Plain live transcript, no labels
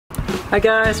Hi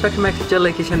guys, welcome back to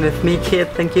Jelly Kitchen with me,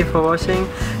 Kiet. Thank you for watching.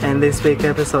 And this week's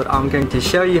episode, I'm going to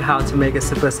show you how to make a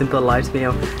super simple light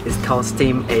meal. It's called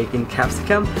steamed egg in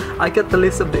capsicum. I got the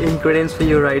list of the ingredients for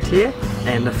you right here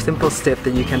and a simple step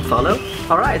that you can follow.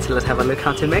 Alright, so let's have a look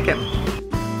how to make it.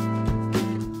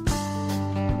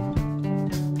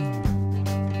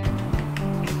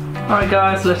 Alright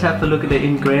guys, let's have a look at the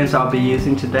ingredients I'll be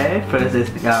using today. First is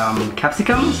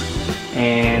capsicums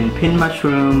and pin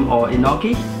mushroom or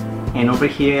enoki. And over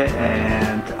here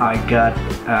and I got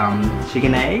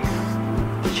chicken egg,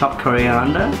 chopped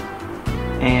coriander,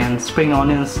 and spring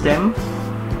onion stem.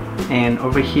 And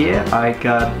over here I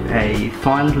got a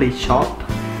finely chopped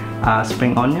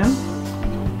spring onion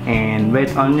and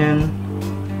red onion,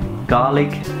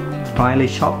 garlic finely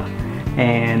chopped,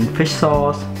 and fish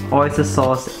sauce, oyster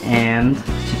sauce, and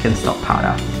chicken stock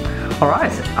powder.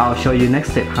 Alright, I'll show you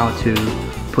next step how to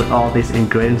put all these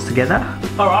ingredients together.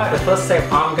 Alright, the first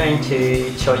step I'm going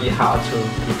to show you how to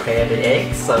prepare the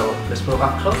eggs, so let's move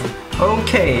up close.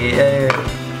 Okay,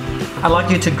 I'd like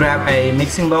you to grab a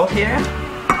mixing bowl here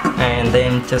and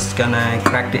then just gonna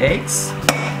crack the eggs.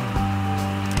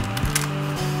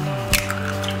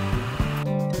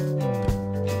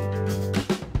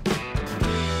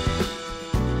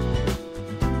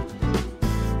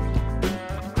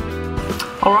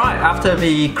 Alright, after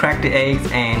we crack the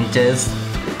eggs and just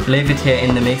leave it here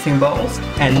in the mixing bowls.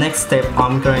 And next step,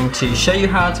 I'm going to show you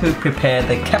how to prepare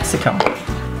the capsicum.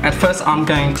 At first, I'm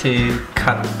going to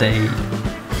cut the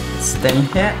stem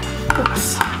here.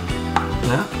 Oops.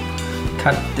 Yeah.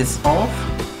 Cut this off.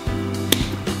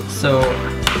 So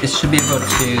it should be able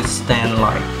to stand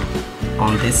like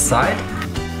on this side.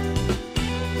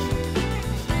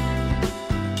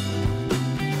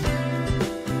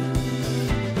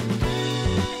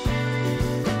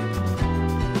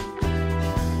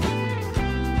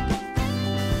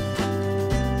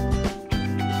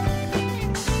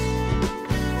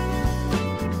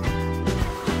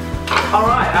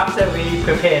 Alright, after we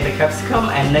prepare the capsicum,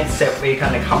 and next step we're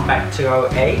gonna come back to our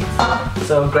eggs.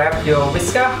 So grab your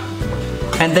whisker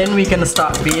and then we're gonna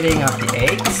start beating up the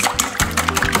eggs.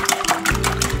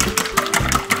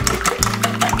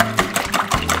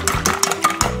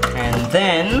 And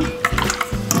then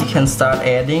you can start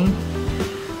adding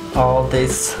all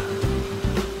this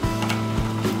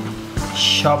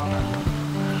chopped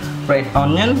red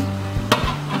onion.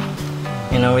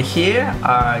 And over here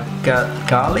I got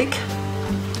garlic,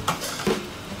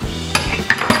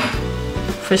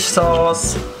 fish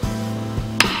sauce,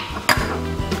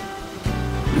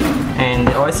 and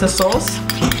the oyster sauce,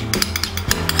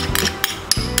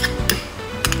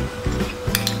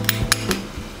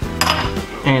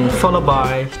 and followed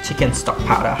by chicken stock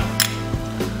powder.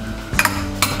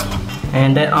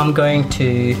 And then I'm going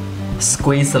to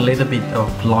squeeze a little bit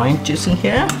of lime juice in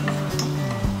here,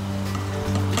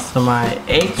 so my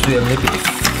eggs will a little bit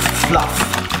fluff.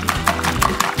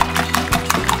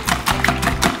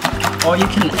 Or you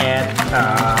can add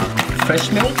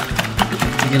fresh milk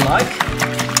if you like.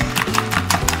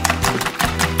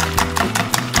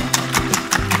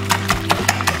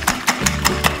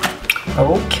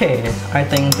 Okay, I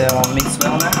think they're all mixed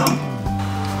well now.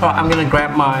 Alright, I'm gonna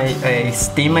grab my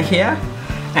steamer here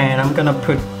and I'm gonna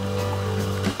put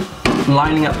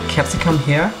lining up capsicum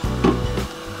here.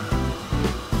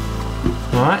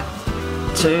 Alright,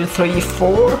 2, 3,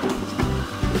 4.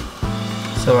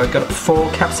 So I got 4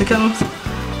 capsicums,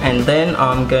 and then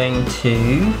I'm going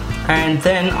to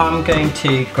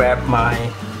grab my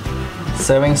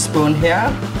serving spoon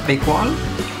here, big one,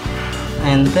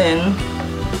 and then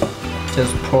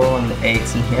just pour on the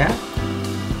eggs in here.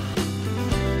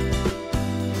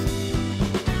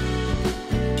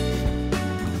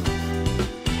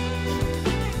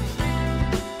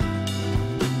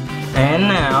 And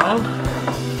now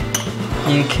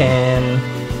you can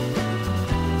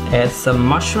add some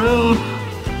mushroom.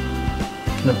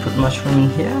 I'm gonna put mushroom in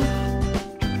here.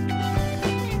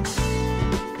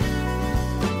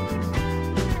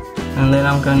 And then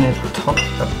I'm gonna top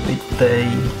up with the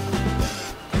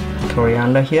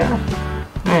coriander here.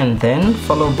 And then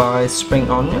followed by spring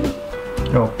onion.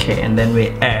 Okay, and then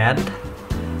we add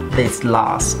this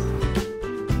last.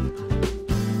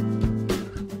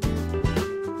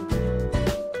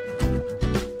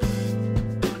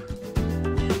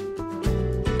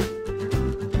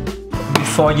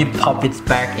 Before you pop it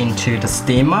back into the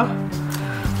steamer,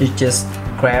 you just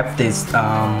grab this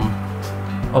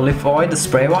olive oil, the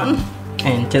spray one,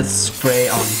 and just spray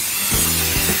on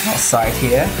outside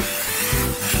here.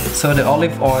 So the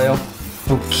olive oil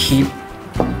will keep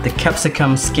the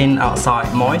capsicum skin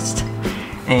outside moist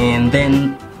and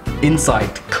then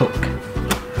inside cook.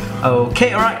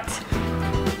 Okay, alright.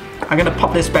 I'm gonna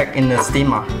pop this back in the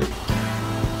steamer.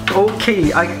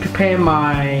 Okay, I prepare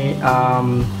my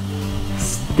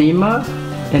steamer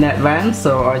in advance,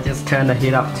 so I just turn the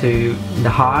heat up to the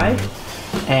high,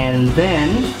 and then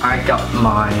I got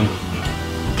my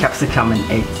capsicum and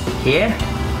egg here,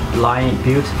 lying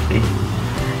beautifully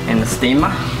in the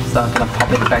steamer. So I'm gonna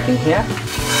pop it back in here.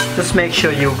 Just make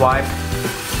sure you wipe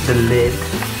the lid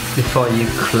before you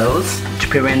close to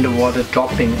prevent the water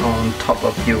dropping on top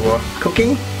of your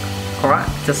cooking. Alright,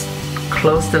 just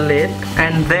close the lid,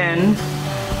 and then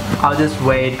I'll just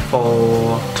wait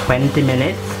for 20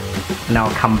 minutes and I'll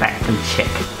come back and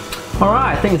check.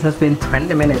 Alright, I think it has been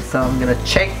 20 minutes, so I'm gonna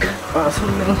check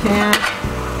something here.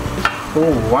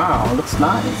 Oh wow, looks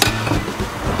nice.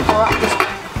 Alright,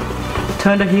 just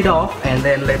turn the heat off and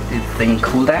then let this thing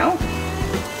cool down.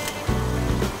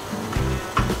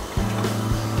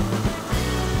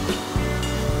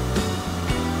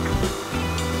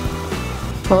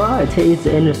 Alright, here is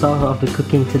the end result of the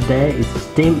cooking today. It's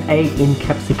steamed egg in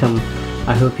capsicum.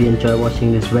 I hope you enjoy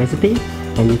watching this recipe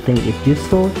and you think it's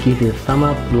useful. Give it a thumb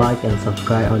up, like and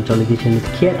subscribe on Jolly Kitchen with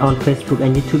Kiet on Facebook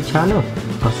and YouTube channel.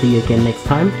 I'll see you again next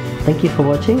time. Thank you for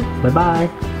watching. Bye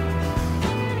bye.